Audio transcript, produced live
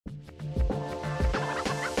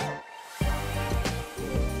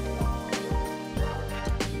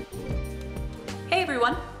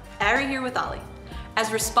here with Ollie.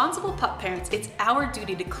 As responsible pup parents, it's our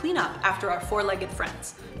duty to clean up after our four-legged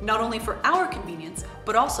friends, not only for our convenience,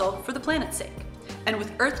 but also for the planet's sake. And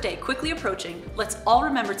with Earth Day quickly approaching, let's all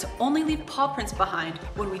remember to only leave paw prints behind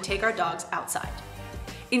when we take our dogs outside.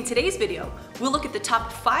 In today's video, we'll look at the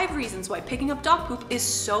top 5 reasons why picking up dog poop is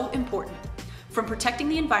so important. From protecting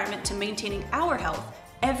the environment to maintaining our health,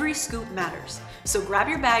 every scoop matters. So grab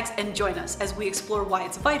your bags and join us as we explore why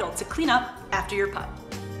it's vital to clean up after your pup.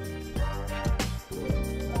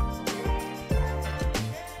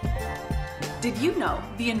 Did you know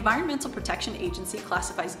the Environmental Protection Agency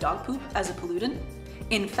classifies dog poop as a pollutant?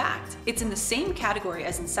 In fact, it's in the same category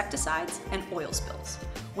as insecticides and oil spills.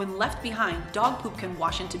 When left behind, dog poop can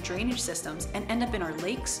wash into drainage systems and end up in our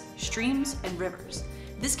lakes, streams, and rivers.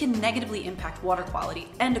 This can negatively impact water quality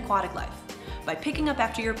and aquatic life. By picking up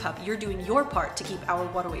after your pup, you're doing your part to keep our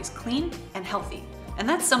waterways clean and healthy. And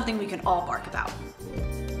that's something we can all bark about.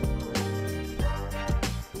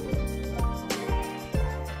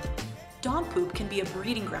 Dog poop can be a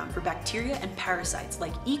breeding ground for bacteria and parasites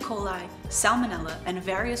like E. coli, salmonella, and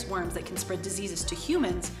various worms that can spread diseases to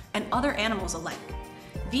humans and other animals alike.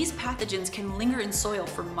 These pathogens can linger in soil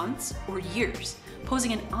for months or years,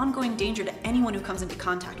 posing an ongoing danger to anyone who comes into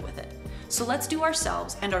contact with it. So let's do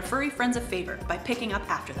ourselves and our furry friends a favor by picking up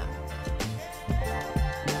after them.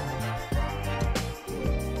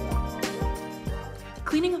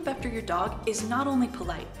 Cleaning up after your dog is not only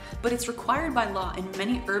polite, but it's required by law in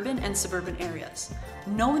many urban and suburban areas.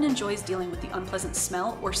 No one enjoys dealing with the unpleasant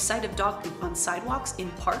smell or sight of dog poop on sidewalks, in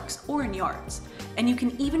parks, or in yards. And you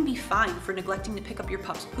can even be fined for neglecting to pick up your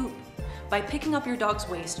pup's poop. By picking up your dog's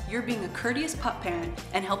waste, you're being a courteous pup parent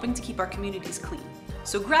and helping to keep our communities clean.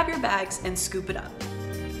 So grab your bags and scoop it up.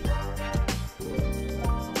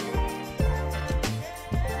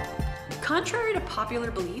 Contrary to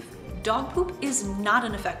popular belief, dog poop is not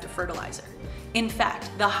an effective fertilizer. In fact,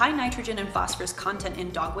 the high nitrogen and phosphorus content in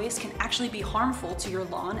dog waste can actually be harmful to your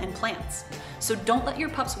lawn and plants. So don't let your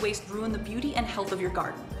pup's waste ruin the beauty and health of your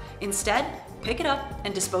garden. Instead, pick it up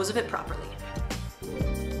and dispose of it properly.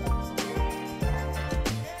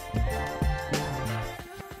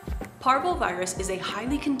 Parvovirus is a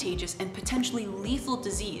highly contagious and potentially lethal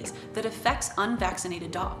disease that affects unvaccinated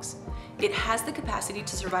dogs. It has the capacity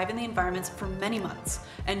to survive in the environments for many months,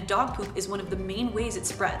 and dog poop is one of the main ways it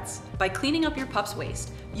spreads. By cleaning up your pup's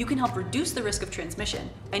waste, you can help reduce the risk of transmission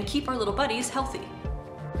and keep our little buddies healthy.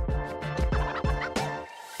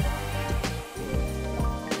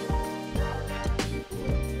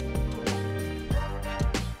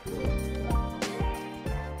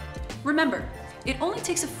 Remember, it only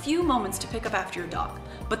takes a few moments to pick up after your dog,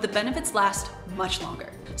 but the benefits last much longer.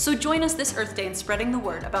 So join us this Earth Day in spreading the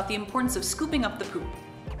word about the importance of scooping up the poop.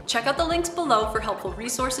 Check out the links below for helpful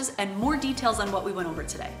resources and more details on what we went over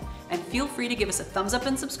today. And feel free to give us a thumbs up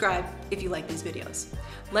and subscribe if you like these videos.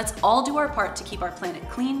 Let's all do our part to keep our planet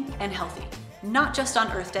clean and healthy, not just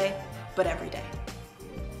on Earth Day, but every day.